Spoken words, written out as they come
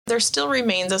there still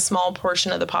remains a small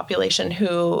portion of the population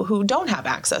who don't have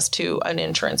access to an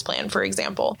insurance plan, for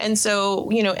example. And so,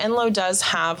 Enloe does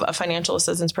have a financial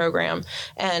assistance program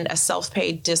and a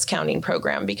self-pay discounting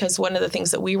program, because one of the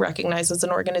things that we recognize as an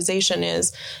organization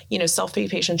is, self-pay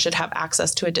patients should have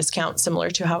access to a discount similar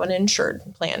to how an insured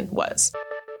plan was.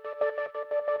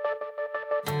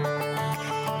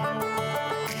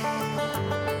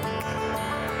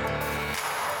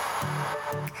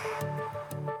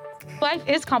 Life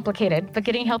is complicated, but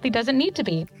getting healthy doesn't need to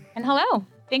be. And hello,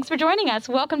 thanks for joining us.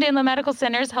 Welcome to Enloe Medical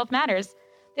Center's Health Matters.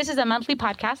 This is a monthly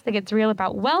podcast that gets real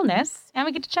about wellness, and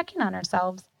we get to check in on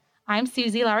ourselves. I'm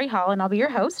Susie Lowry Hall, and I'll be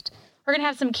your host. We're going to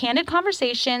have some candid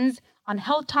conversations on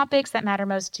health topics that matter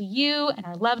most to you and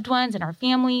our loved ones and our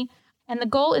family. And the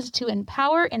goal is to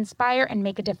empower, inspire, and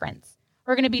make a difference.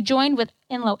 We're going to be joined with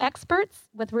Enloe experts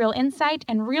with real insight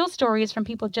and real stories from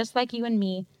people just like you and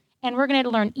me. And we're going to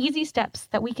learn easy steps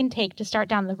that we can take to start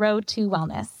down the road to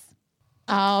wellness.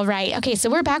 All right. Okay, so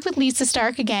we're back with Lisa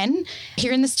Stark again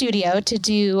here in the studio to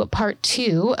do part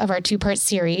 2 of our 2-part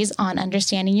series on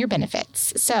understanding your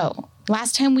benefits. So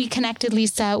last time we connected,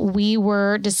 Lisa, we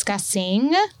were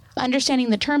discussing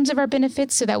understanding the terms of our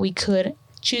benefits so that we could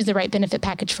choose the right benefit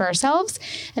package for ourselves.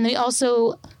 And we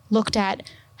also looked at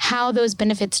how those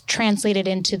benefits translated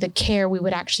into the care we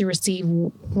would actually receive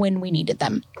when we needed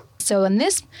them. So in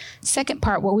this second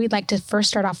part, what we'd like to first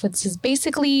start off with is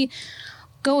basically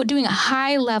doing a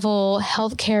high-level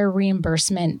healthcare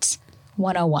reimbursement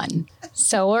 101.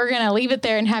 So we're going to leave it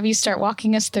there and have you start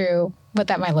walking us through what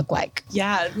that might look like.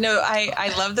 Yeah, no,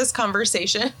 I love this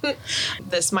conversation.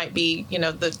 This might be,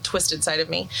 the twisted side of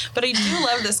me, but I do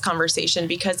love this conversation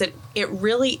because it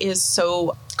really is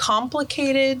so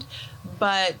complicated,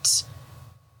 but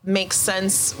makes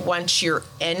sense once you're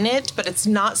in it, but it's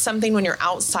not something when you're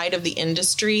outside of the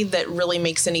industry that really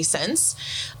makes any sense.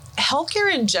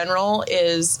 Healthcare in general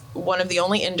is one of the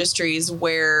only industries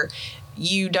where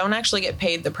you don't actually get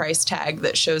paid the price tag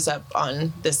that shows up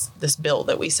on this bill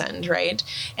that we send, right?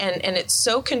 And it's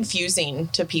so confusing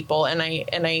to people, and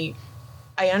I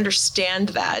understand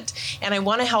that, and I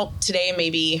want to help today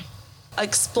maybe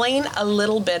explain a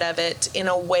little bit of it in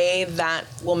a way that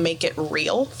will make it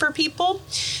real for people.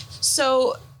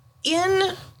 So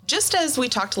just as we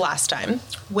talked last time,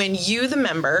 when you, the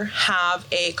member, have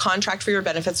a contract for your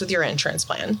benefits with your insurance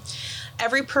plan,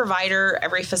 every provider,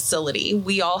 every facility,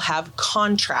 we all have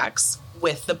contracts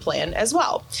with the plan as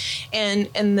well. And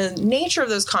the nature of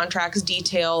those contracts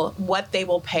detail what they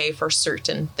will pay for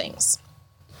certain things.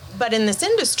 But in this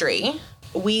industry,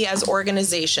 we as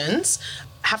organizations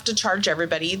have to charge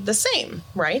everybody the same,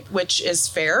 right? Which is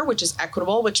fair, which is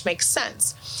equitable, which makes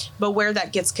sense. But where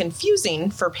that gets confusing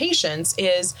for patients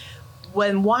is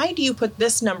why do you put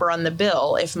this number on the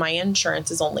bill if my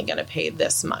insurance is only going to pay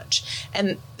this much?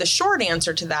 And the short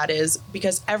answer to that is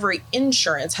because every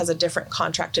insurance has a different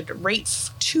contracted rate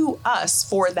to us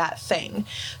for that thing.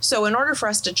 So in order for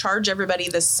us to charge everybody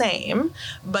the same,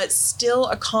 but still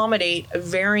accommodate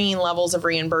varying levels of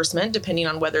reimbursement, depending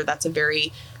on whether that's a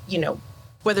very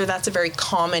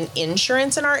common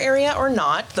insurance in our area or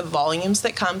not, the volumes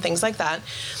that come, things like that,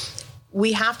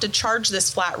 we have to charge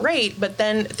this flat rate, but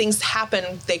then things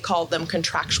happen, they call them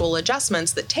contractual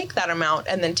adjustments that take that amount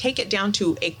and then take it down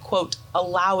to a, quote,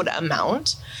 allowed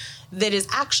amount that is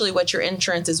actually what your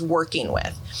insurance is working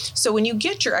with. So when you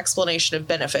get your explanation of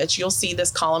benefits, you'll see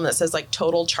this column that says like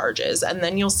total charges, and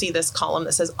then you'll see this column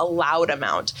that says allowed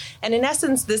amount. And in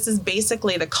essence, this is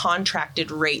basically the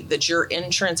contracted rate that your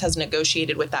insurance has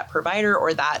negotiated with that provider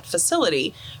or that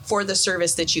facility for the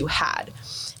service that you had.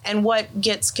 And what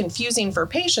gets confusing for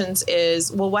patients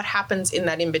is, well, what happens in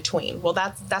that in between? Well,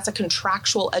 that's a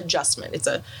contractual adjustment. It's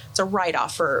a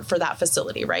write-off for that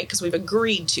facility, right? Because we've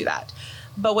agreed to that.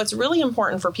 But what's really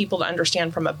important for people to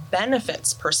understand from a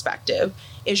benefits perspective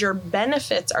is your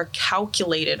benefits are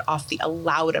calculated off the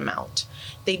allowed amount.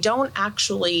 They don't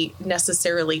actually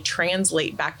necessarily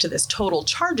translate back to this total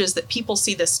charges that people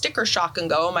see this sticker shock and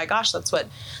go, oh my gosh, that's what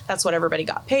everybody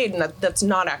got paid. And that's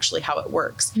not actually how it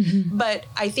works. Mm-hmm. But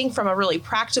I think from a really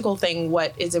practical thing,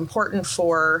 what is important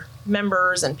for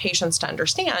members and patients to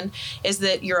understand is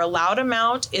that your allowed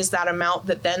amount is that amount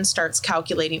that then starts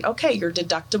calculating, okay, your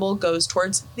deductible goes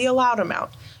towards the allowed amount.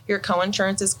 Your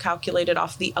coinsurance is calculated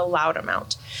off the allowed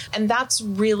amount. And that's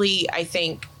really, I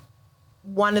think,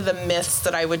 one of the myths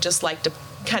that I would just like to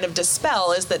kind of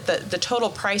dispel is that the total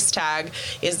price tag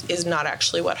is not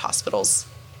actually what hospitals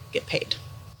get paid.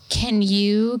 Can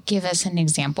you give us an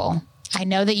example? I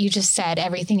know that you just said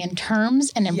everything in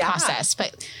terms and in process,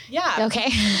 but yeah. Okay.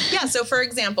 Yeah. So for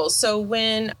example,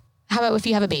 how about if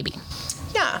you have a baby?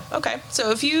 Yeah. Okay.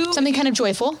 So if you... Something kind of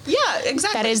joyful. Yeah,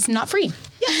 exactly. That is not free.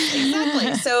 Yes,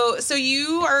 exactly. So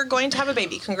you are going to have a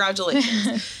baby.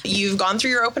 Congratulations. You've gone through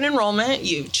your open enrollment.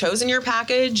 You've chosen your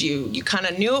package. You kind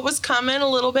of knew it was coming a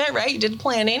little bit, right? You did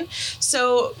planning.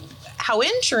 So how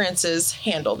insurances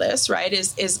handle this, right,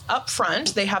 is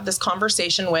upfront. They have this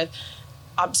conversation with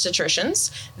obstetricians.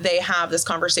 They have this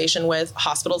conversation with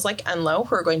hospitals like Enloe,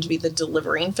 who are going to be the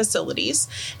delivering facilities.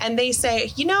 And they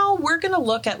say, we're going to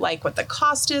look at like what the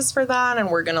cost is for that.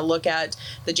 And we're going to look at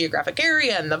the geographic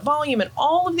area and the volume and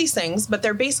all of these things. But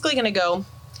they're basically going to go,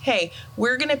 hey,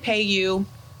 we're going to pay you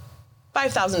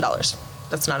 $5,000.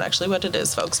 That's not actually what it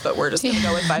is, folks, but we're just going to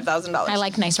go with $5,000. I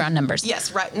like nice round numbers.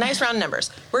 Yes, right. Nice round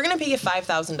numbers. We're going to pay you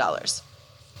 $5,000.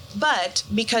 But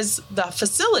because the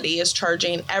facility is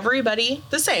charging everybody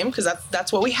the same, because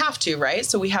that's what we have to, right?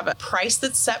 So we have a price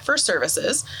that's set for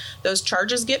services. Those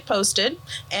charges get posted,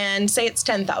 and say it's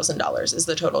 $10,000 is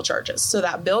the total charges. So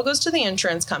that bill goes to the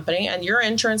insurance company, and your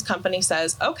insurance company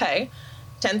says, okay,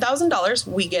 $10,000,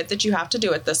 we get that you have to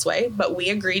do it this way, but we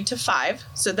agreed to $5,000.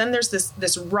 So then there's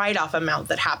this write-off amount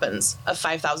that happens of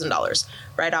 $5,000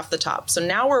 right off the top. So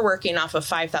now we're working off of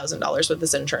 $5,000 with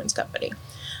this insurance company.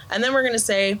 And then we're going to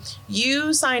say,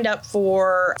 you signed up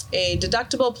for a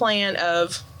deductible plan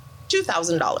of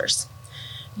 $2,000.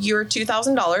 Your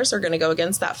 $2,000 are going to go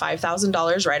against that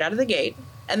 $5,000 right out of the gate.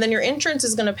 And then your insurance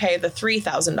is going to pay the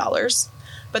 $3,000.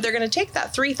 But they're going to take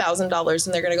that $3,000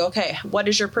 and they're going to go, okay, what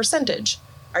is your percentage?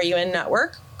 Are you in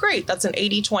network? Great. That's an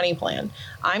 80-20 plan.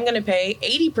 I'm going to pay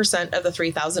 80% of the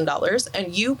 $3,000,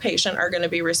 and you, patient, are going to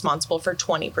be responsible for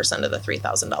 20% of the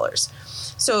 $3,000.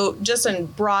 So just in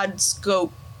broad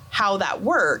scope, how that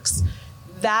works,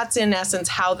 that's in essence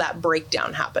how that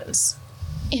breakdown happens.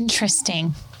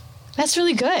 Interesting. That's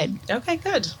really good. Okay,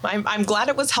 good. I'm glad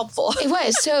it was helpful. It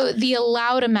was. So the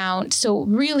allowed amount, so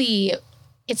really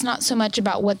it's not so much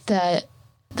about what the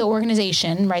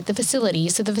organization, right, the facility.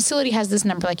 So the facility has this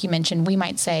number, like you mentioned. We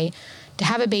might say to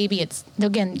have a baby, it's,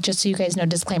 again, just so you guys know,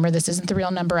 disclaimer, this isn't the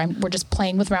real number. We're just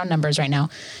playing with round numbers right now.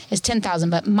 It's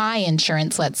 $10,000, but my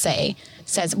insurance, let's say,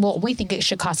 says, well, we think it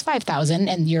should cost $5,000,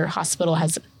 and your hospital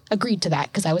has agreed to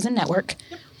that because I was in network.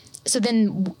 Yep. So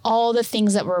then all the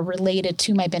things that were related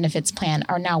to my benefits plan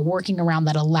are now working around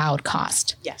that allowed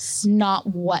cost. Yes. Not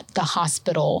what the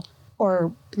hospital,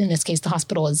 or in this case, the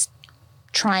hospital is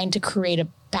trying to create a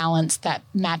balance that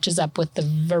matches up with the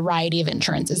variety of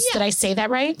insurances. Yeah. Did I say that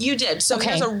right? You did. So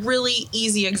here's a really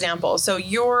easy example. So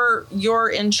your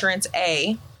insurance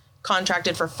A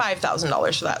contracted for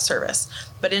 $5,000 for that service,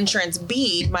 but insurance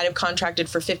B might have contracted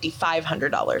for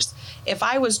 $5,500. If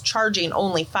I was charging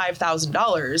only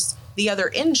 $5,000, the other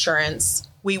insurance,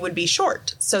 we would be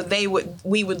short. So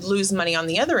we would lose money on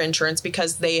the other insurance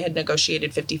because they had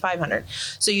negotiated $5,500.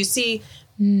 So you see,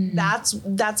 that's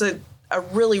a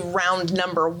really round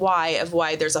number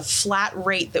why there's a flat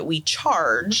rate that we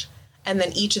charge, and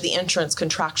then each of the insurance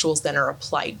contractuals then are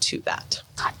applied to that.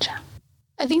 Gotcha.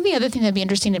 I think the other thing that'd be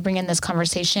interesting to bring in this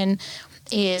conversation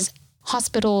is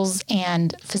hospitals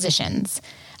and physicians.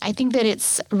 I think that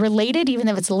it's related, even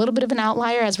if it's a little bit of an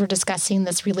outlier as we're discussing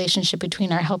this relationship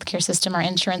between our healthcare system, our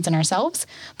insurance, and ourselves.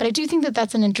 But I do think that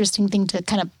that's an interesting thing to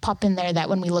kind of pop in there, that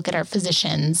when we look at our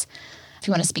physicians, if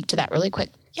you want to speak to that really quick.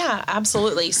 Yeah,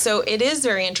 absolutely. So it is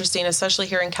very interesting, especially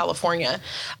here in California.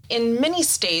 In many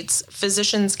states,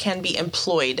 physicians can be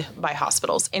employed by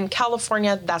hospitals. In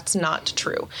California, that's not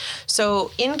true.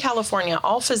 So in California,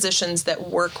 all physicians that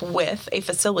work with a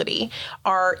facility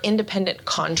are independent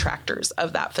contractors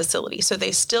of that facility. So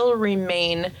they still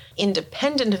remain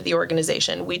independent of the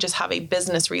organization. We just have a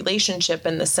business relationship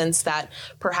in the sense that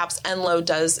perhaps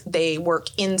they work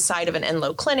inside of an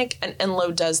Enloe clinic, and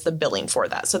Enloe does the billing for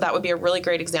that. So that would be a really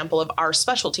great example of our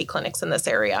specialty clinics in this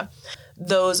area.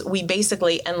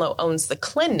 Enloe owns the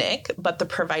clinic, but the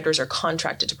providers are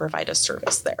contracted to provide a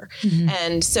service there. Mm-hmm.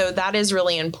 And so that is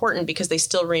really important because they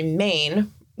still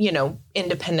remain,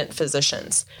 independent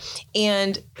physicians.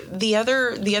 And the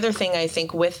other thing I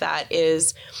think with that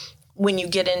is when you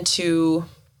get into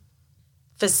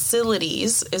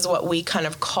facilities is what we kind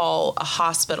of call a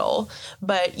hospital,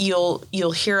 but you'll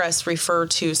hear us refer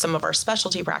to some of our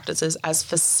specialty practices as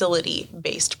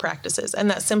facility-based practices.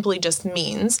 And that simply just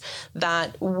means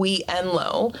that we,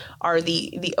 Enloe, are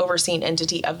the overseeing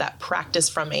entity of that practice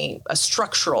from a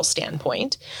structural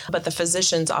standpoint, but the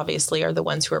physicians obviously are the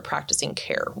ones who are practicing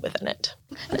care within it.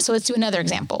 So let's do another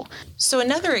example. So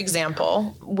another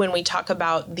example, when we talk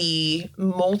about the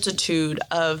multitude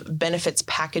of benefits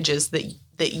packages that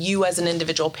that you as an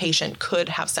individual patient could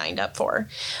have signed up for.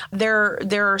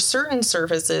 There are certain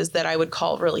services that I would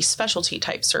call really specialty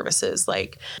type services,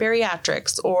 like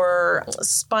bariatrics or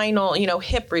spinal,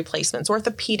 hip replacements,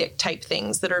 orthopedic type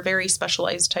things that are very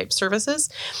specialized type services.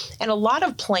 And a lot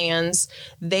of plans,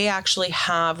 they actually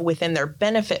have within their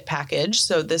benefit package.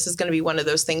 So this is going to be one of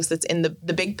those things that's in the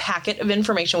big packet of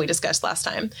information we discussed last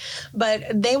time. But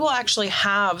they will actually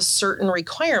have certain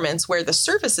requirements where the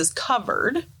service is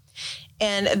covered.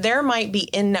 And there might be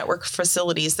in-network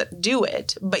facilities that do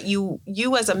it, but you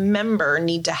as a member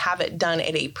need to have it done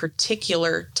at a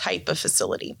particular type of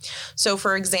facility. So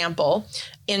for example,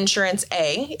 Insurance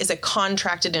A is a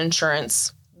contracted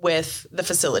insurance with the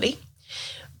facility,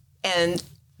 and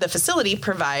the facility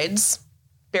provides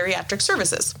bariatric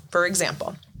services, for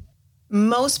example.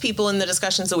 Most people in the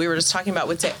discussions that we were just talking about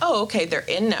would say, oh, okay, they're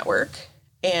in-network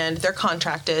and they're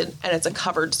contracted and it's a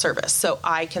covered service, so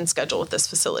I can schedule with this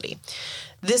facility.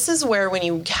 This is where when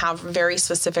you have very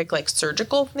specific like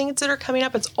surgical needs that are coming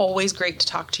up, it's always great to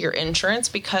talk to your insurance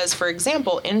because, for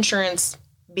example, Insurance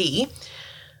B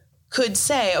could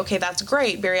say, okay, that's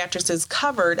great, bariatrics is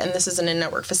covered and this is an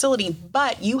in-network facility,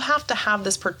 but you have to have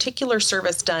this particular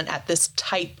service done at this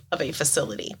type of a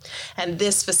facility, and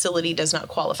this facility does not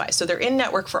qualify. So they're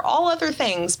in-network for all other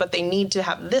things, but they need to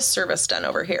have this service done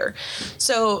over here.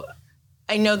 So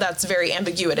I know that's very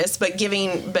ambiguous, but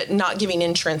not giving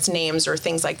insurance names or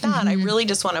things like that, I really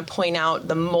just want to point out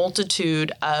the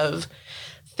multitude of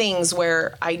things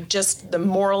where the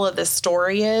moral of this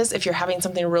story is, if you're having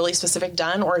something really specific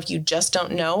done, or if you just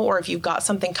don't know, or if you've got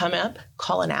something come up,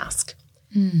 call and ask.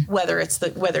 Whether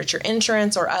it's your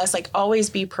insurance or us, like always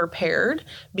be prepared,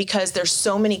 because there's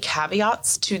so many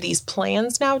caveats to these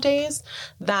plans nowadays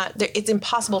that it's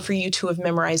impossible for you to have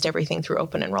memorized everything through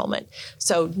open enrollment.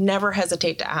 So never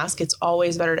hesitate to ask. It's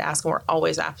always better to ask, and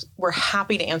we're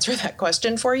happy to answer that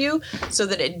question for you so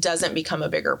that it doesn't become a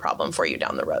bigger problem for you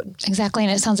down the road. Exactly.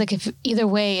 And it sounds like if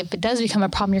it does become a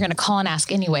problem, you're going to call and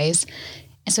ask anyways.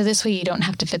 And so this way you don't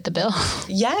have to fit the bill.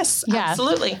 Yes, yeah.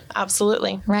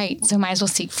 Absolutely. Right. So might as well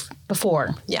seek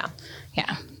before. Yeah.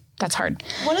 Yeah. That's hard.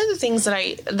 One of the things that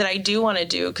I do want to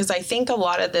do, because I think a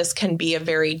lot of this can be a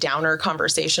very downer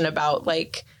conversation about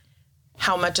like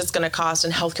how much it's going to cost,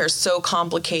 and healthcare is so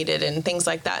complicated and things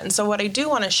like that. And so what I do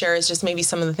want to share is just maybe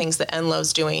some of the things that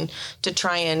Enloe's doing to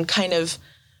try and kind of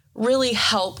really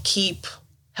help keep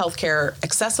healthcare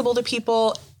accessible to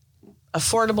people,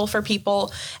 affordable for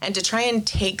people, and to try and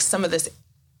take some of this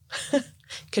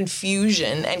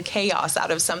confusion and chaos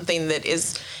out of something that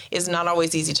is not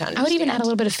always easy to understand. I would even add a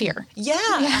little bit of fear. Yeah.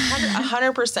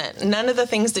 100%. None of the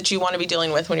things that you want to be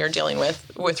dealing with when you're dealing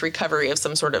with recovery of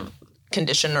some sort of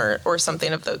condition or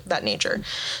something of that nature.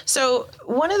 So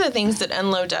one of the things that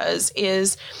Enloe does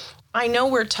is, I know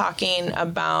we're talking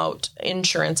about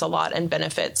insurance a lot and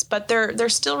benefits, but there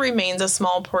still remains a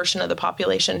small portion of the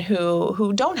population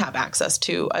who don't have access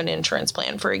to an insurance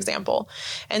plan, for example.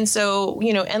 And so,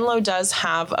 Enloe does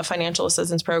have a financial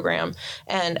assistance program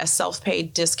and a self-pay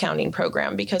discounting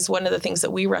program, because one of the things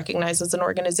that we recognize as an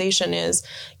organization is,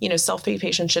 self-pay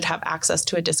patients should have access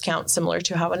to a discount similar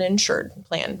to how an insured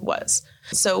plan was.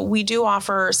 So we do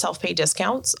offer self-pay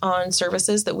discounts on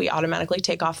services that we automatically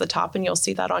take off the top, and you'll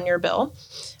see that on your bill.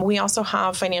 We also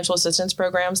have financial assistance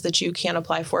programs that you can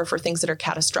apply for things that are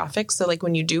catastrophic. So like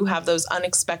when you do have those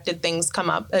unexpected things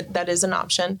come up, that is an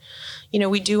option.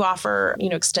 We do offer,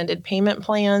 extended payment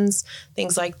plans,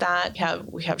 things like that.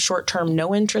 We have short-term,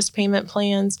 no interest payment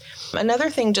plans. Another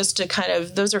thing, just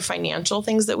to those are financial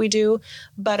things that we do.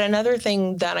 But another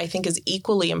thing that I think is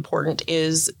equally important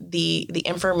is the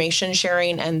information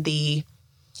sharing and the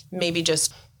maybe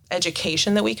just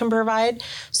education that we can provide.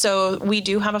 So we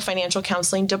do have a financial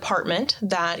counseling department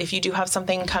that if you do have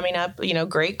something coming up,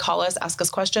 great, call us, ask us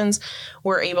questions.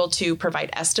 We're able to provide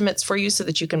estimates for you so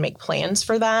that you can make plans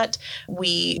for that.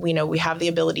 We have the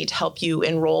ability to help you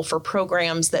enroll for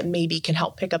programs that maybe can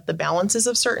help pick up the balances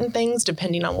of certain things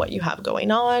depending on what you have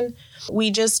going on.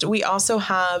 We also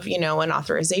have, an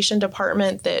authorization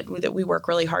department that we work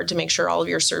really hard to make sure all of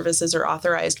your services are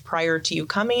authorized prior to you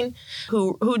coming,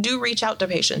 who do reach out to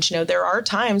patients. There are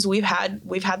times we've had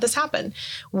this happen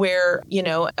where,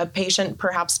 a patient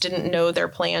perhaps didn't know their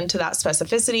plan to that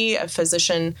specificity. A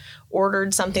physician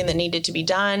ordered something that needed to be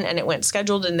done and it went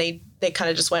scheduled, and they kind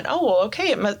of just went, oh, well,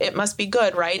 okay, it must be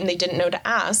good, right? And they didn't know to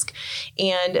ask.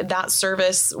 And that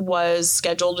service was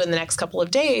scheduled in the next couple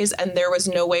of days, and there was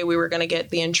no way we were going to get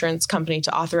the insurance company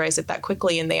to authorize it that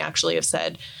quickly. And they actually have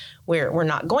said, we're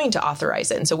not going to authorize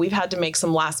it. And so we've had to make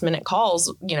some last minute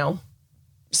calls,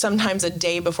 sometimes a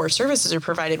day before services are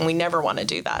provided, and we never want to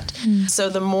do that. So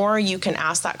the more you can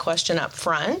ask that question up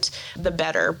front, the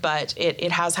better, but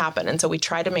it has happened. And so we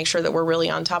try to make sure that we're really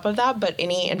on top of that, but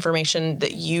any information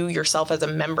that you yourself as a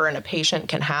member and a patient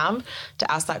can have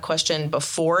to ask that question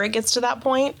before it gets to that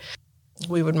point,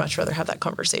 we would much rather have that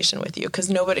conversation with you, because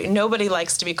nobody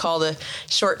likes to be called a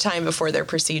short time before their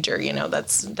procedure.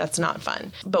 That's not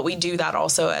fun. But we do that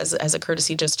also as a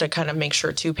courtesy, just to kind of make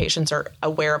sure patients are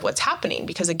aware of what's happening,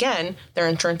 because again, their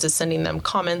insurance is sending them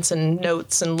comments and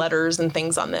notes and letters and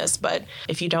things on this. But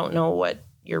if you don't know what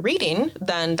you're reading,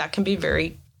 then that can be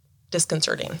very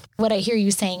disconcerting. What I hear you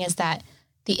saying is that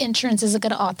the insurance isn't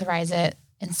going to authorize it.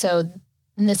 And so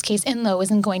in this case, Enloe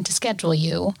isn't going to schedule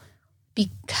you,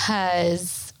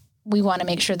 because we want to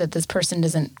make sure that this person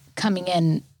isn't coming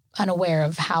in unaware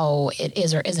of how it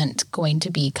is or isn't going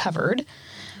to be covered.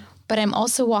 But I'm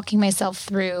also walking myself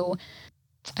through,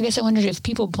 I guess I wondered if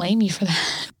people blame you for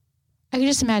that. I can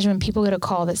just imagine when people get a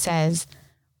call that says,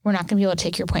 we're not going to be able to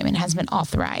take your appointment, it hasn't been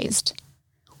authorized.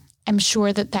 I'm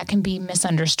sure that can be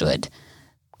misunderstood.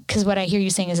 Because what I hear you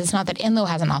saying is it's not that Enloe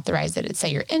hasn't authorized it, it's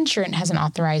that your insurance hasn't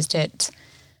authorized it.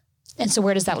 And so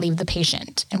where does that leave the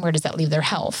patient, and where does that leave their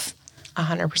health?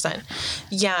 100%.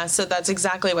 Yeah. So that's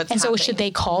exactly what's happening. And so should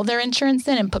they call their insurance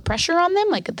then and put pressure on them?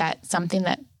 Like, that's something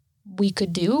that we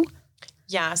could do?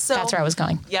 Yeah. So that's where I was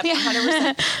going. Yep.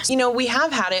 100%. We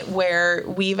have had it where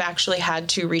we've actually had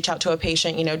to reach out to a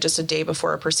patient, just a day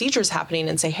before a procedure is happening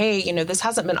and say, hey, this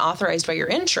hasn't been authorized by your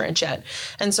insurance yet.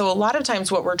 And so a lot of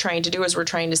times what we're trying to do is we're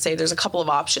trying to say there's a couple of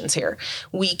options here.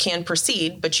 We can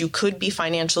proceed, but you could be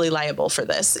financially liable for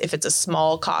this. If it's a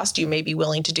small cost, you may be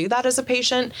willing to do that as a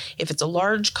patient. If it's a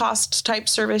large cost type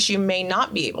service, you may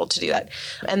not be able to do that.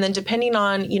 And then depending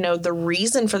on, the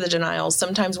reason for the denial,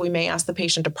 sometimes we may ask the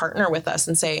patient to partner with us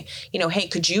and say, hey,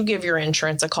 could you give your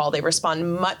insurance a call? They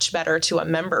respond much better to a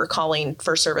member calling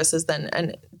for services than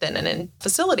an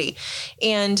facility.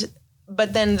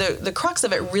 But then the crux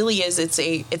of it really is it's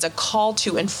a call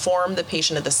to inform the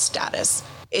patient of the status.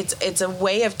 It's a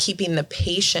way of keeping the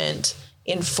patient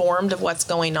informed of what's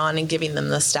going on and giving them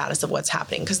the status of what's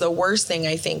happening. Because the worst thing,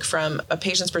 I think, from a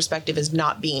patient's perspective is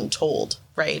not being told,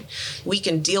 right? We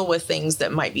can deal with things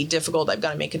that might be difficult. I've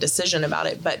got to make a decision about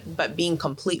it, but being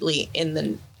completely in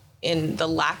the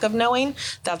lack of knowing,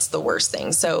 that's the worst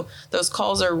thing. So those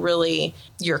calls are really,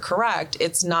 you're correct.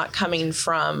 It's not coming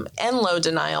from Enloe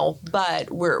denial, but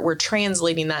we're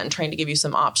translating that and trying to give you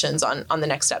some options on the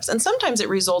next steps. And sometimes it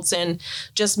results in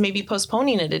just maybe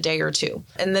postponing it a day or two.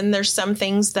 And then there's some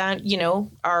things that,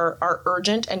 are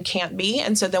urgent and can't be.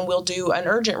 And so then we'll do an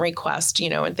urgent request,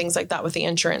 and things like that with the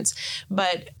insurance.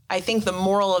 But I think the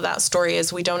moral of that story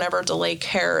is we don't ever delay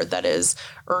care that is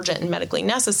urgent and medically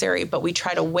necessary, but we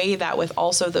try to weigh that with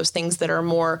also those things that are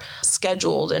more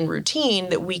scheduled and routine,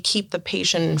 that we keep the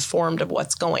patient informed of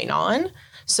what's going on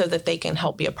so that they can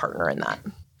help be a partner in that.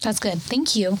 That's good.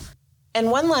 Thank you. And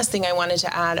one last thing I wanted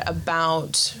to add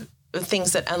about the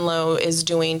things that Enloe is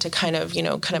doing to kind of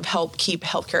help keep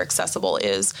healthcare accessible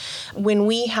is when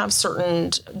we have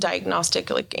certain diagnostic,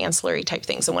 like ancillary type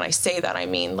things. And when I say that, I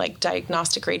mean like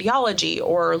diagnostic radiology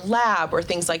or lab or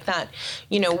things like that.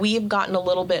 We've gotten a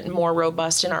little bit more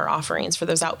robust in our offerings for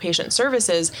those outpatient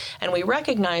services. And we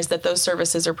recognize that those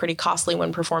services are pretty costly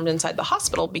when performed inside the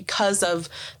hospital because of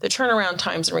the turnaround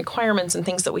times and requirements and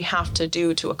things that we have to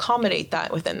do to accommodate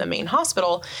that within the main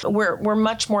hospital. We're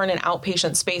much more in an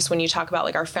outpatient space when you talk about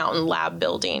like our Fountain Lab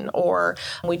building, or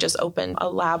we just opened a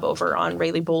lab over on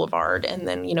Raleigh Boulevard. And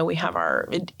then, we have our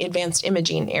advanced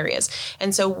imaging areas.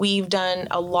 And so we've done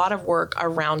a lot of work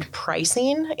around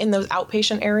pricing in those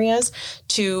outpatient areas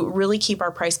to really keep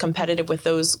our price competitive with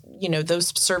those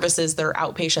services that are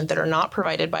outpatient that are not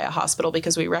provided by a hospital,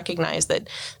 because we recognize that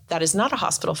is not a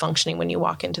hospital functioning when you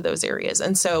walk into those areas.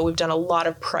 And so we've done a lot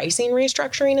of pricing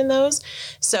restructuring in those.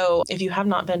 So if you have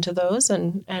not been to those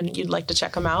and you'd like to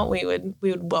check them out, we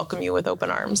would welcome you with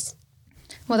open arms.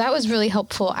 Well, that was really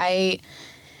helpful. I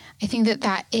think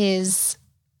that is,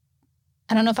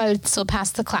 I don't know if I would still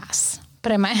pass the class,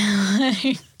 but I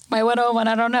might, my 101,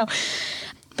 I don't know.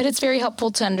 But it's very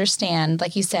helpful to understand,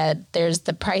 like you said, there's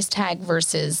the price tag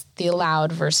versus the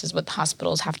allowed versus what the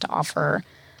hospitals have to offer,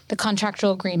 the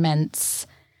contractual agreements,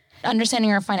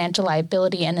 understanding our financial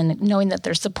liability, and then knowing that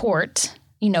there's support,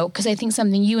 because I think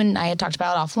something you and I had talked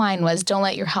about offline was don't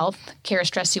let your health care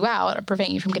stress you out or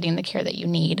prevent you from getting the care that you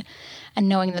need. And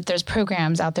knowing that there's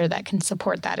programs out there that can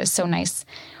support that is so nice.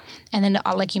 And then,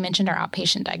 like you mentioned, our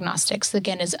outpatient diagnostics,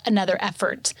 again, is another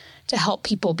effort to help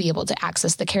people be able to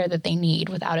access the care that they need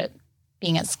without it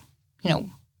being as,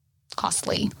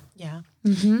 costly. Yeah.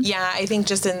 Yeah, I think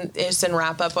just in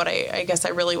wrap up, what I guess I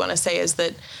really want to say is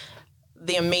that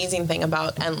the amazing thing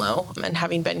about Enloe, and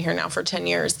having been here now for 10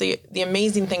 years, the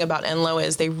amazing thing about Enloe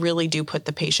is they really do put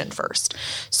the patient first.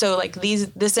 So like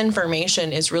this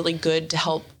information is really good to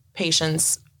help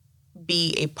patients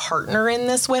be a partner in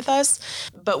this with us,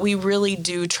 but we really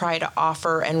do try to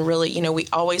offer and really, we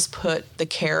always put the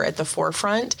care at the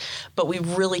forefront, but we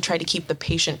really try to keep the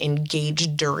patient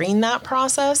engaged during that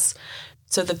process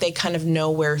so that they kind of know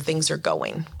where things are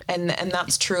going. And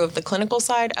that's true of the clinical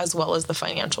side as well as the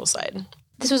financial side.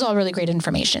 This was all really great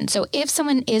information. So if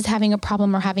someone is having a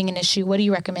problem or having an issue, what do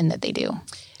you recommend that they do?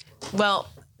 Well,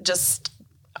 just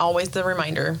always the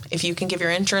reminder, if you can give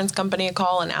your insurance company a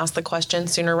call and ask the question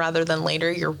sooner rather than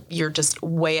later, you're just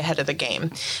way ahead of the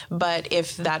game. But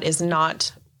if that is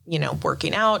not,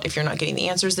 working out, if you're not getting the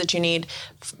answers that you need,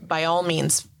 by all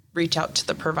means, reach out to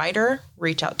the provider,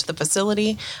 reach out to the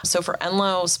facility. So for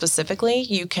Enloe specifically,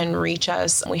 you can reach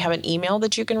us. We have an email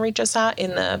that you can reach us at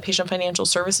in the Patient Financial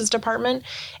Services Department.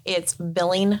 It's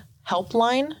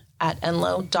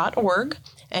billinghelpline@enloe.org,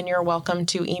 and you're welcome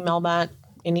to email that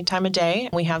any time of day.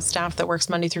 We have staff that works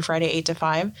Monday through Friday, 8 to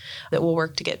 5, that will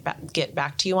work to get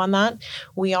back to you on that.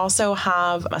 We also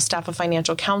have a staff of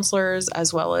financial counselors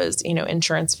as well as,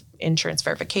 insurance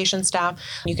verification staff.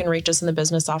 You can reach us in the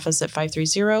business office at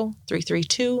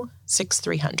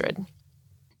 530-332-6300.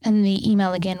 And the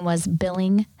email again was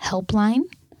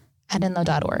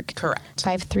billinghelpline@enloe.org. Correct.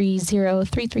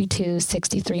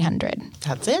 530-332-6300.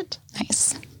 That's it.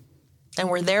 Nice. And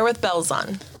we're there with bells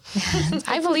on.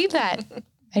 I believe that.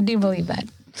 I do believe that.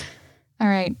 All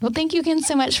right. Well, thank you again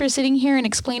so much for sitting here and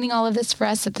explaining all of this for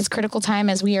us at this critical time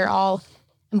as we are all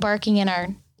embarking in our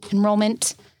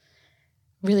enrollment.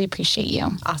 Really appreciate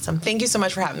you. Awesome. Thank you so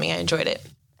much for having me. I enjoyed it.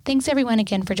 Thanks everyone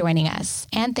again for joining us.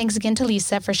 And thanks again to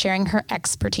Lisa for sharing her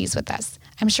expertise with us.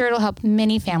 I'm sure it'll help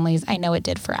many families. I know it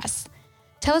did for us.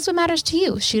 Tell us what matters to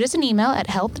you. Shoot us an email at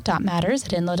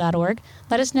health.matters@enloe.org.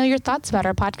 Let us know your thoughts about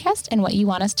our podcast and what you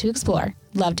want us to explore.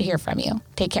 Love to hear from you.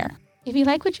 Take care. If you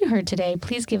like what you heard today,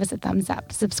 please give us a thumbs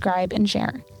up, subscribe, and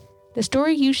share. The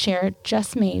story you share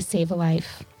just may save a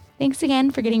life. Thanks again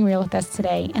for getting real with us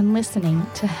today and listening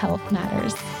to Health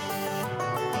Matters.